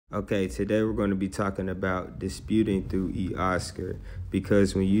Okay, today we're going to be talking about disputing through eOscar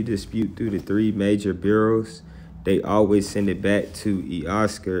because when you dispute through the three major bureaus, they always send it back to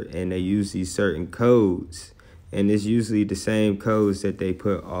eOscar and they use these certain codes. And it's usually the same codes that they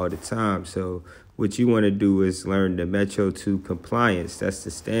put all the time. So what you want to do is learn the Metro 2 compliance. That's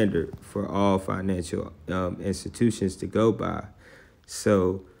the standard for all financial institutions to go by.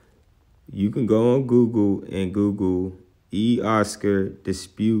 So you can go on Google and Google eOscar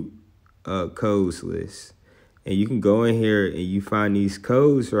dispute codes list. And you can go in here and you find these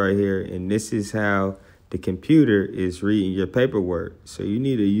codes right here. And this is how the computer is reading your paperwork. So you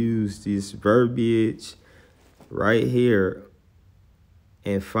need to use this verbiage right here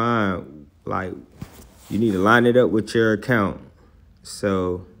and find, like, you need to line it up with your account.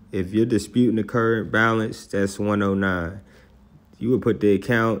 So if you're disputing the current balance, that's 109. You would put the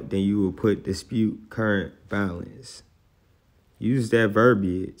account, then you will put dispute current balance. Use that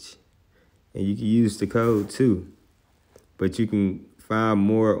verbiage, and you can use the code too. But you can find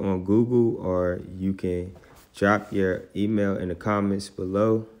more on Google, or you can drop your email in the comments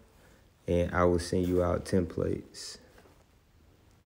below, and I will send you out templates.